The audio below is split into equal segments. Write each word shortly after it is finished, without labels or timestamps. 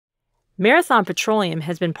Marathon Petroleum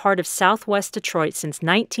has been part of Southwest Detroit since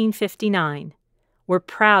 1959. We're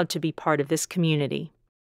proud to be part of this community.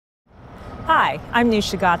 Hi, I'm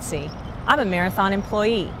Nusha Gotzi. I'm a Marathon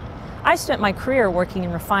employee. I spent my career working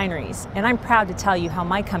in refineries, and I'm proud to tell you how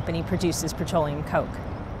my company produces petroleum coke.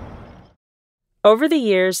 Over the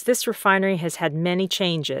years, this refinery has had many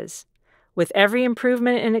changes. With every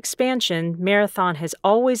improvement and expansion, Marathon has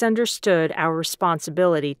always understood our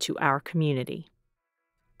responsibility to our community.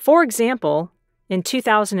 For example, in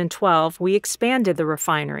 2012, we expanded the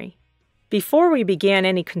refinery. Before we began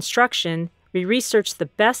any construction, we researched the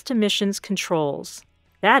best emissions controls.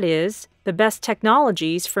 That is, the best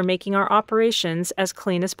technologies for making our operations as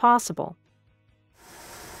clean as possible.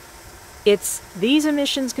 It's these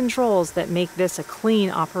emissions controls that make this a clean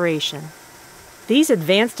operation. These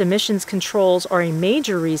advanced emissions controls are a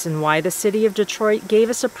major reason why the City of Detroit gave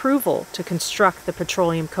us approval to construct the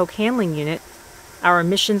petroleum coke handling unit. Our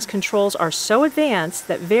emissions controls are so advanced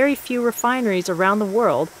that very few refineries around the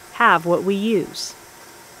world have what we use.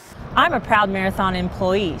 I'm a proud Marathon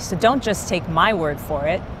employee, so don't just take my word for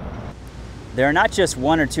it. There are not just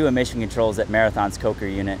one or two emission controls at Marathon's coker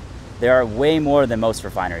unit. There are way more than most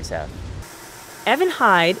refineries have. Evan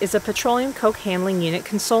Hyde is a petroleum coke handling unit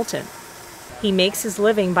consultant. He makes his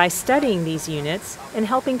living by studying these units and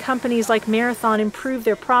helping companies like Marathon improve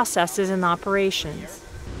their processes and operations.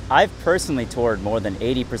 I've personally toured more than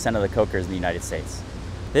 80% of the cokers in the United States.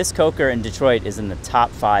 This coker in Detroit is in the top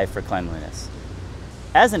 5 for cleanliness.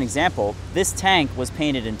 As an example, this tank was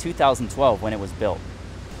painted in 2012 when it was built.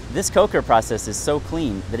 This coker process is so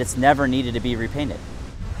clean that it's never needed to be repainted.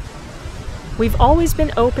 We've always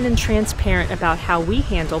been open and transparent about how we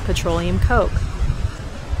handle petroleum coke.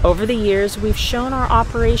 Over the years, we've shown our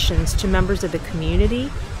operations to members of the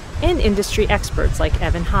community and industry experts like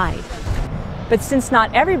Evan Hyde. But since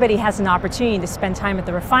not everybody has an opportunity to spend time at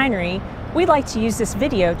the refinery, we'd like to use this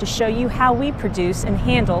video to show you how we produce and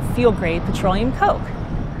handle fuel-grade petroleum coke.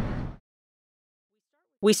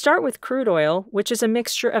 We start with crude oil, which is a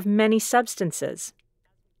mixture of many substances.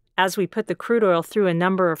 As we put the crude oil through a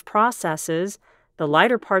number of processes, the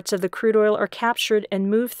lighter parts of the crude oil are captured and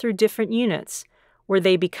moved through different units, where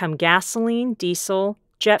they become gasoline, diesel,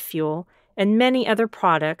 jet fuel, and many other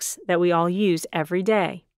products that we all use every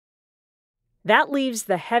day. That leaves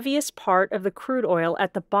the heaviest part of the crude oil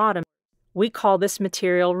at the bottom. We call this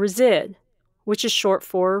material resid, which is short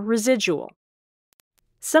for residual.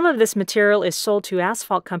 Some of this material is sold to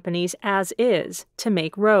asphalt companies as is to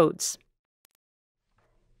make roads.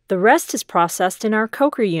 The rest is processed in our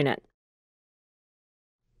coker unit.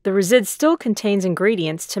 The resid still contains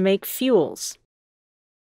ingredients to make fuels.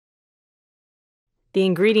 The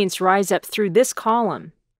ingredients rise up through this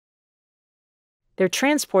column. They're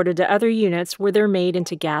transported to other units where they're made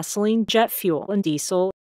into gasoline, jet fuel, and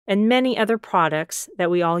diesel, and many other products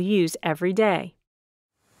that we all use every day.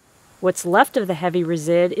 What's left of the heavy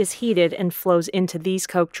resid is heated and flows into these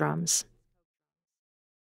coke drums.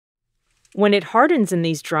 When it hardens in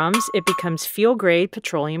these drums, it becomes fuel-grade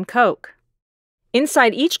petroleum coke.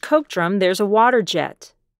 Inside each coke drum, there's a water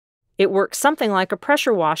jet. It works something like a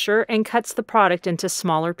pressure washer and cuts the product into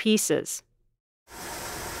smaller pieces.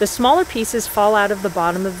 The smaller pieces fall out of the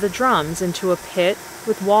bottom of the drums into a pit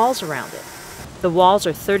with walls around it. The walls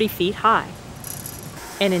are 30 feet high.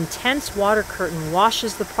 An intense water curtain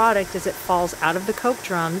washes the product as it falls out of the coke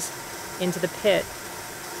drums into the pit.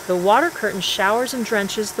 The water curtain showers and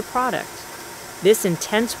drenches the product. This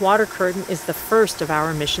intense water curtain is the first of our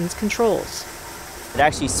emissions controls. It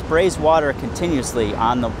actually sprays water continuously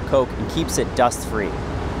on the coke and keeps it dust-free.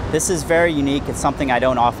 This is very unique. It's something I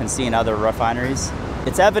don't often see in other refineries.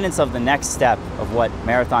 It's evidence of the next step of what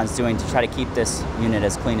Marathon's doing to try to keep this unit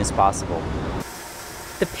as clean as possible.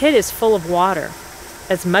 The pit is full of water,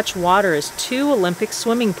 as much water as 2 Olympic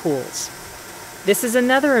swimming pools. This is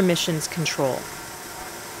another emissions control.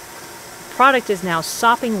 The product is now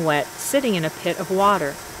sopping wet, sitting in a pit of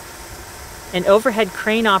water. An overhead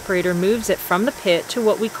crane operator moves it from the pit to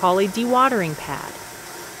what we call a dewatering pad.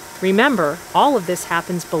 Remember, all of this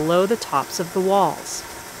happens below the tops of the walls.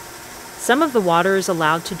 Some of the water is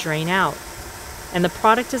allowed to drain out, and the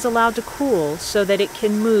product is allowed to cool so that it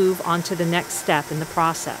can move on to the next step in the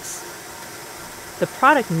process. The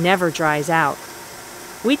product never dries out.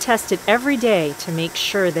 We test it every day to make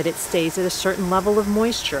sure that it stays at a certain level of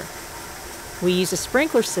moisture. We use a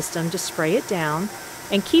sprinkler system to spray it down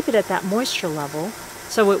and keep it at that moisture level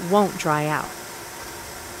so it won't dry out.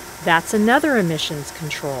 That's another emissions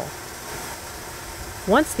control.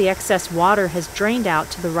 Once the excess water has drained out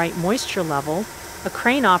to the right moisture level, a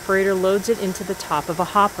crane operator loads it into the top of a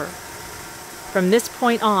hopper. From this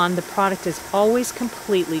point on, the product is always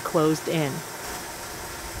completely closed in.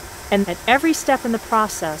 And at every step in the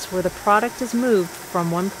process where the product is moved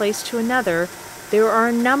from one place to another, there are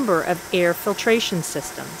a number of air filtration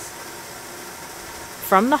systems.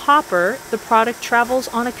 From the hopper, the product travels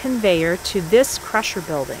on a conveyor to this crusher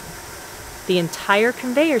building. The entire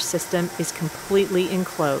conveyor system is completely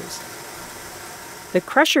enclosed. The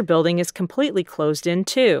crusher building is completely closed in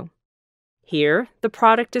too. Here, the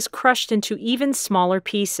product is crushed into even smaller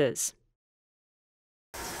pieces.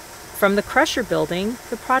 From the crusher building,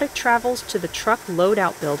 the product travels to the truck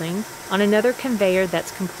loadout building on another conveyor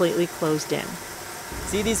that's completely closed in.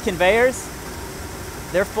 See these conveyors?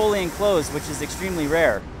 They're fully enclosed, which is extremely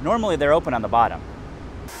rare. Normally they're open on the bottom.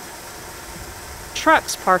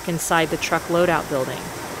 Trucks park inside the truck loadout building.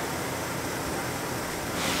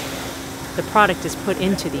 The product is put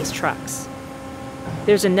into these trucks.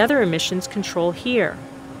 There's another emissions control here,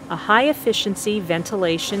 a high-efficiency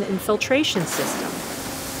ventilation and filtration system.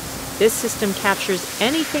 This system captures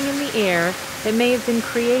anything in the air that may have been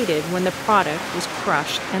created when the product was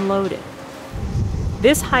crushed and loaded.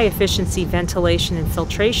 This high-efficiency ventilation and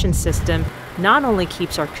filtration system not only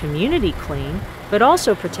keeps our community clean, but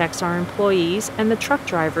also protects our employees and the truck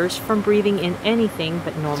drivers from breathing in anything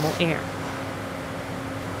but normal air.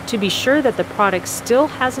 To be sure that the product still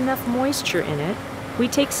has enough moisture in it, we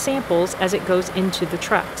take samples as it goes into the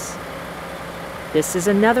trucks. This is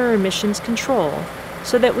another emissions control,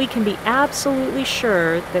 so that we can be absolutely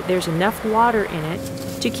sure that there's enough water in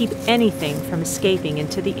it to keep anything from escaping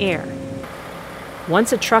into the air.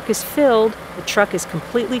 Once a truck is filled, the truck is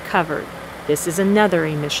completely covered. This is another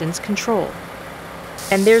emissions control.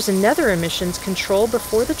 And there's another emissions control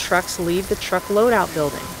before the trucks leave the truck loadout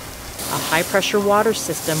building. A high-pressure water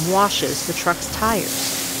system washes the truck's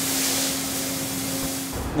tires.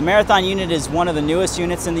 The Marathon unit is one of the newest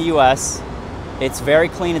units in the U.S. It's very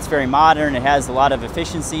clean, it's very modern, it has a lot of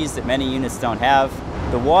efficiencies that many units don't have.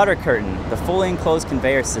 The water curtain, the fully enclosed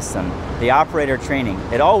conveyor system, the operator training,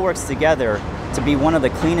 it all works together to be one of the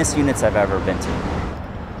cleanest units I've ever been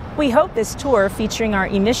to. We hope this tour featuring our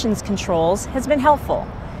emissions controls has been helpful.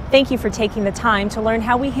 Thank you for taking the time to learn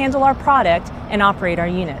how we handle our product and operate our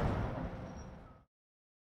unit.